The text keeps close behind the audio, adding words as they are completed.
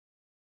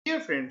Dear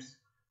friends,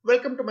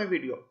 welcome to my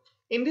video.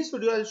 In this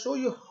video, I'll show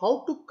you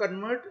how to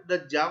convert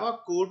the Java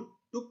code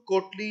to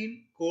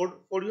Kotlin code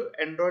for your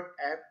Android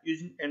app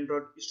using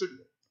Android Studio.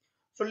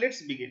 So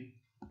let's begin.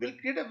 We'll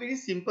create a very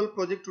simple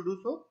project to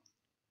do so.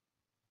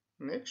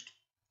 Next,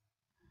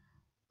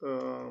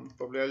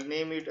 probably I'll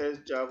name it as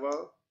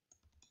Java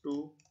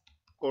to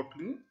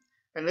Kotlin,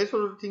 and rest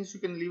of the things you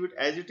can leave it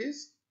as it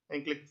is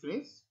and click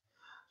finish.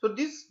 So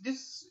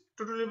this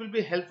tutorial will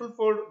be helpful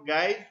for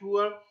guys who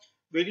are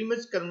very much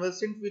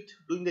conversant with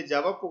doing the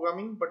Java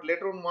programming, but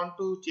later on want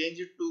to change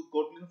it to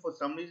Kotlin for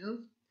some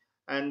reasons,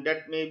 and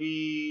that may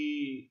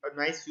be a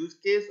nice use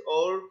case.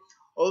 Or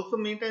also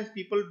many times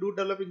people do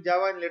develop in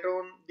Java and later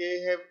on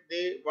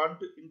they want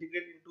to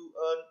integrate into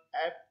an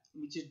app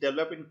which is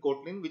developed in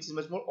Kotlin, which is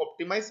much more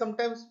optimized.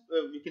 Sometimes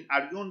we can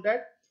argue on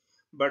that,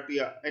 but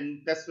yeah,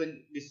 and that's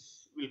when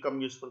this will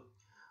come useful.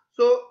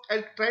 So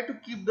I'll try to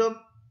keep the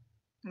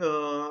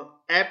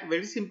app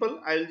very simple.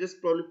 I'll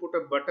just probably put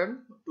a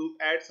button to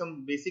add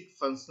some basic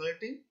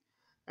functionality,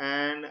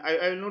 and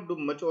I will not do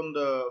much on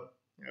the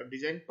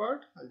design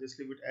part. I'll just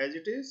leave it as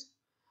it is,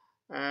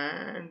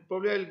 and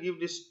probably I'll give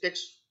this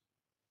text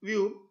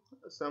view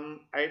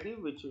some ID,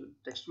 which is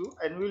text view,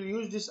 and we'll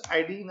use this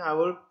ID in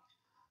our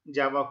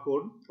Java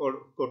code or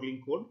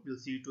Kotlin code. We'll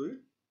see to it.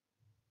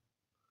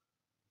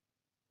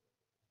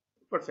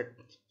 Perfect.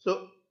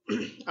 So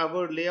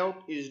our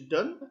layout is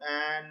done,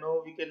 and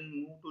now we can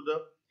move to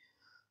the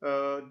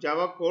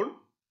Java code.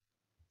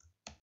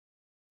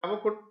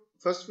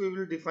 First we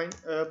will define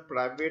a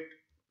private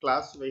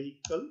class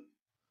vehicle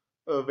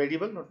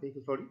variable, not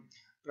vehicle, sorry,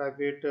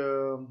 private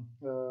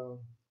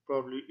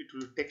probably it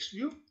will text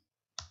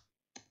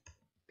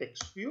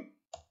view,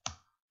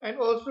 and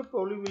also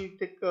probably we'll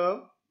take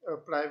a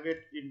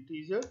private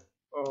integer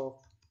of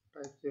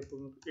type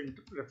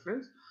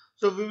reference.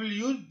 So we will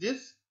use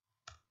this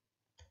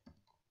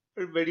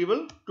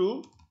variable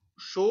to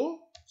show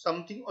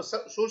something or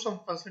show some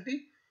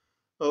functionality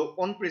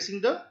on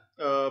pressing the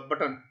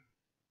button.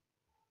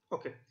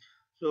 Okay,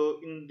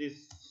 so in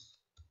this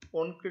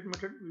onCreate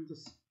method, we'll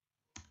just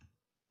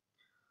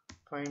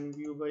find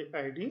view by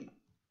id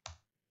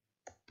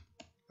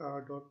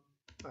dot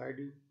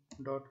id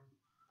dot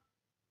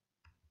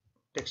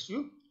text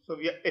view. So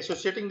we are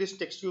associating this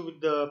text view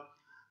with the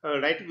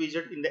right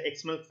widget in the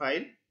XML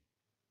file,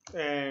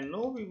 and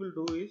now we will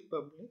do is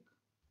public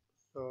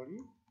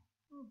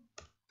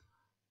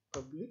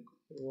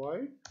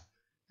void,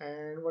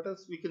 and what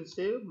else we can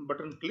say,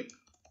 button click,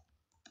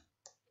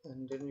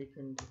 and then we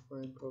can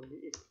define probably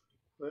if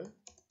required.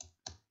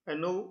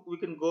 And now we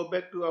can go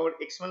back to our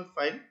XML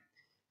file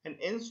and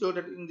ensure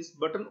that in this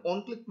button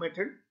on click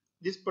method,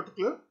 this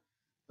particular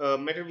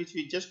method which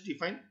we just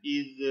defined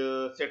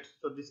is set.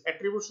 So this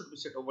attribute should be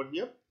set over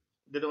here,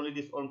 then only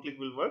this on click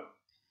will work.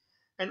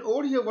 And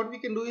over here what we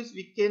can do is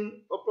we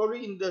can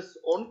probably in this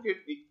on create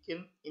we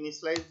can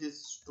initialize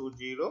this to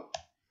 0,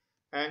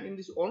 and in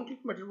this on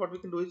click method what we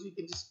can do is we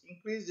can just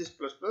increase this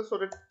plus plus, so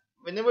that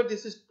whenever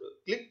this is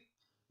clicked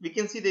we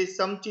can see there is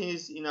some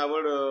changes in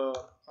our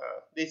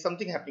there is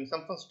something happening,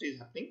 some functionality is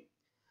happening,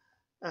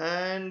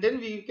 and then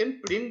we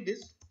can print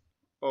this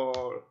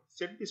or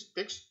set this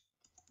text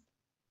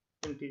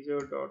integer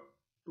dot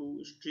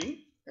to string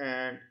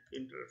and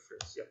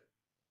interface. Yeah,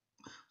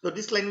 so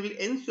this line will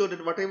ensure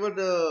that whatever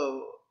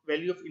the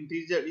value of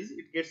integer is,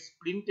 it gets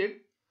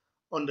printed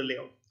on the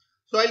layout.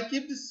 So I'll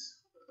keep this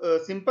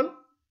simple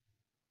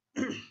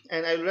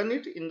and I'll run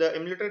it in the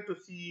emulator to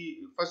see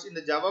first in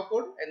the Java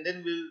code, and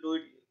then we'll do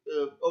it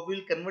or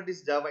we'll convert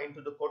this Java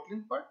into the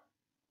Kotlin part.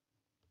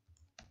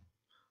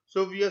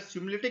 So we are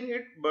simulating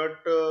it, but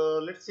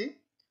let's see.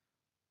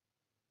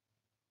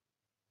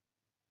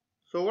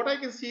 So what I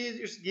can see is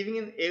it's giving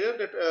an error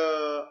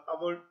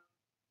that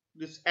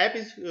this app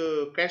is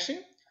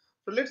crashing.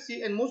 So let's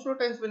see, and most of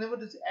the times whenever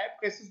this app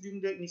crashes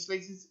during the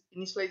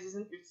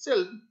initialization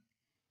itself,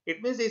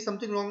 it means there is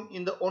something wrong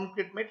in the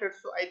onCreate method.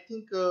 So I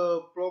think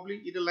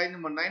probably either line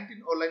number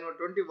 19 or line number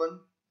 21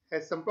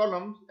 has some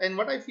problems, and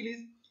what I feel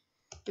is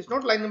it's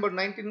not line number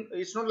 19,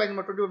 it's not line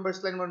number 21, but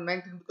it's line number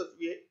 19, because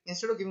we,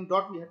 instead of giving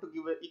dot, we have to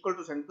give an equal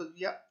to sign, because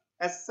we are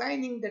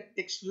assigning that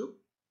text view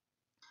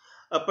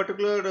a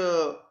particular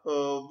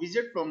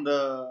widget from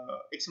the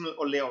XML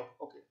or layout.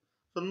 Okay,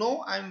 so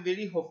now I'm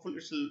very hopeful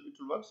it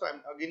will work. So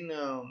I'm again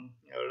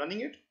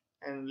running it,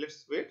 and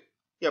let's wait.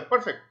 Yeah,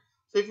 perfect.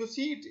 So if you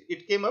see it,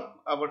 it came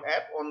up our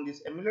app on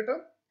this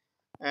emulator,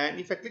 and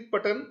if I click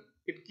button,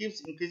 it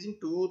keeps increasing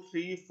 2,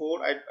 3,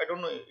 4. I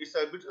don't know, it's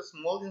a bit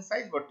small in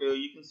size, but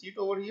you can see it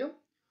over here.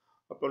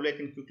 Or probably I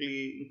can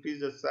quickly increase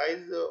the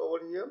size over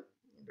here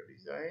in the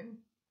design,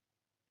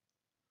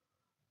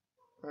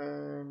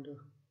 and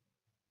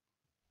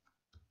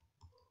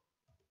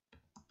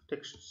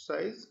text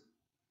size,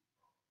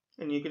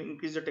 and you can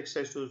increase the text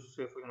size to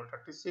say for example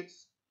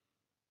 36,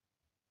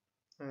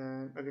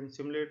 and again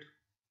simulate.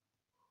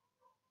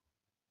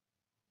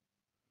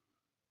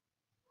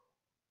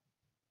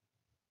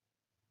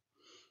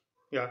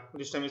 Yeah,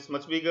 this time it's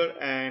much bigger,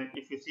 and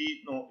if you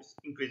see, no, it's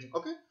increasing.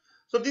 Okay,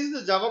 so this is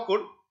the Java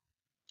code.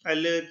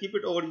 I'll keep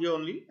it over here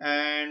only.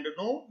 And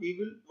now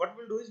what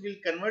we'll do is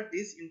we'll convert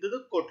this into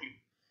the Kotlin.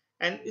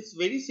 And it's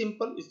very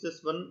simple. It's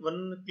just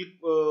one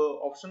click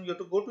option. You have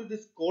to go to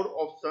this code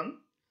option,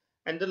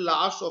 and the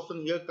last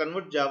option here,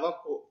 convert Java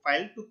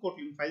file to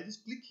Kotlin file.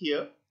 Just click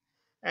here,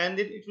 and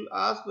then it will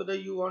ask whether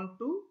you want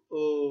to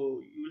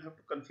you will have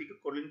to configure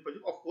Kotlin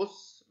project. Of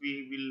course,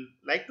 we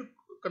will like to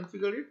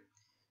configure it.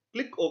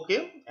 Click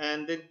OK,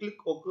 and then click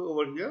OK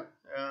over here.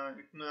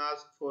 It may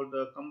ask for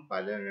the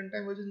compiler and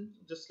runtime version.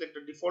 Just select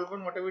the default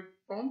one, whatever it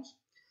prompts,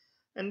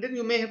 and then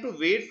you may have to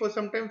wait for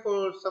some time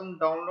for some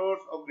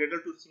downloads of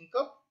Gradle to sync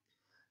up.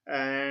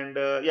 And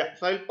yeah,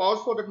 so I'll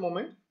pause for that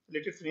moment,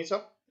 let it finish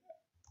up.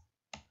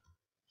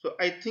 So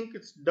I think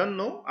it's done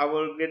now.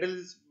 Our Gradle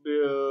is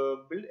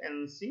built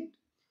and synced.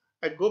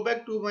 I go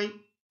back to my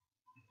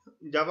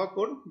Java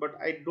code, but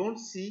I don't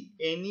see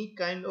any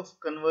kind of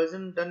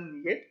conversion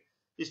done yet.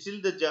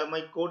 Still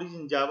my code is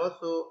in Java,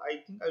 so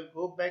I think I'll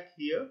go back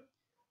here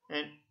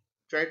and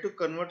try to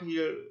convert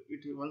here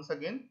it once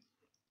again.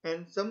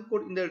 And some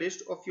code in the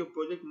rest of your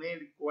project may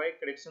require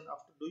correction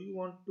after. Do you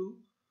want to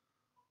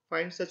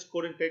find such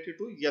code and correct it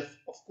too? Yes,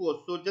 of course.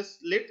 So just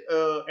let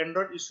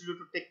Android Studio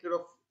to take care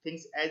of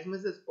things as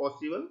much as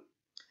possible.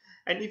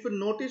 And if you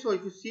notice, or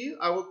if you see,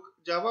 our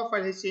Java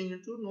file has changed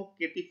into no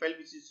KT file,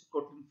 which is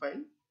Kotlin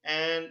file,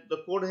 and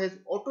the code has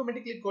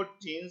automatically got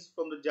changed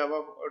from the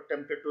Java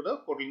template to the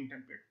Kotlin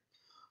template.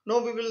 Now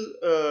we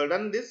will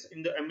run this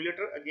in the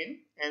emulator again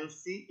and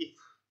see if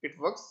it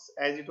works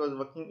as it was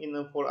working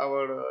in for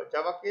our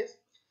Java case.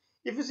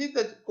 If you see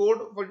the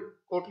code for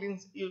Kotlin,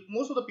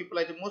 most of the people,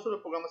 I think most of the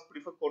programmers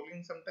prefer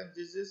Kotlin. Sometimes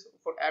this is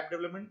for app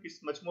development.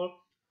 It's much more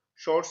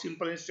short,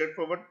 simple, and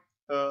straightforward.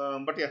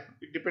 But yeah,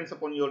 it depends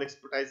upon your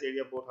expertise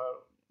area. Both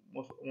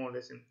are more or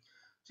less in.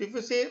 So if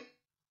you say,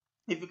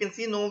 if you can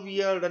see now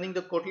we are running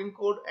the Kotlin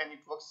code and it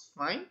works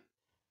fine.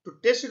 To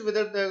test it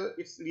whether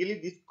it's really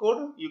this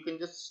code, you can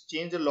just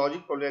change the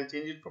logic. Probably I'll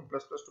change it from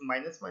plus plus to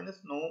minus minus.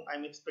 Now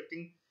I'm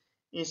expecting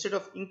instead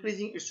of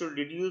increasing, it should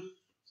reduce.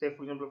 Say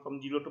for example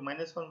from 0 to -1,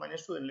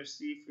 -2, and let's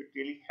see if it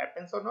really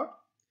happens or not.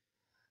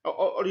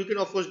 Or you can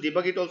of course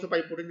debug it also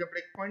by putting the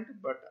breakpoint.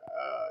 But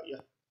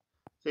yeah.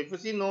 So if you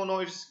see no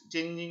it's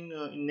changing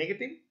in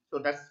negative. So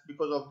that's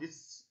because of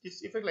this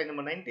effect, line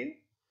number 19.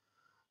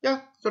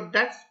 Yeah, so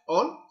that's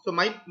all. So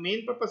my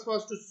main purpose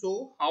was to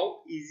show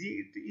how easy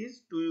it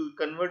is to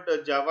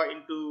convert Java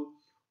into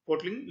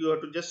Kotlin. You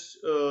have to just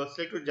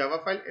select your Java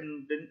file,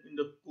 and then in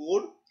the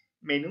code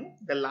menu,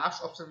 the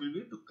last option will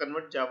be to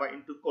convert Java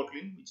into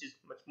Kotlin, which is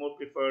much more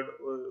preferred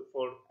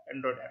for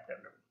Android app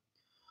development.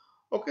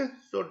 Okay,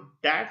 so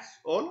that's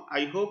all.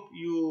 I hope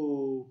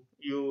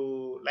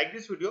you like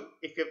this video.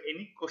 If you have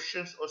any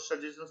questions or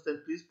suggestions,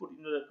 then please put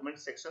in the comment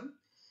section.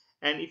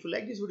 And if you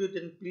like this video,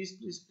 then please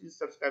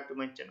subscribe to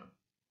my channel.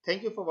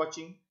 Thank you for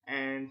watching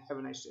and have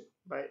a nice day.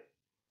 Bye.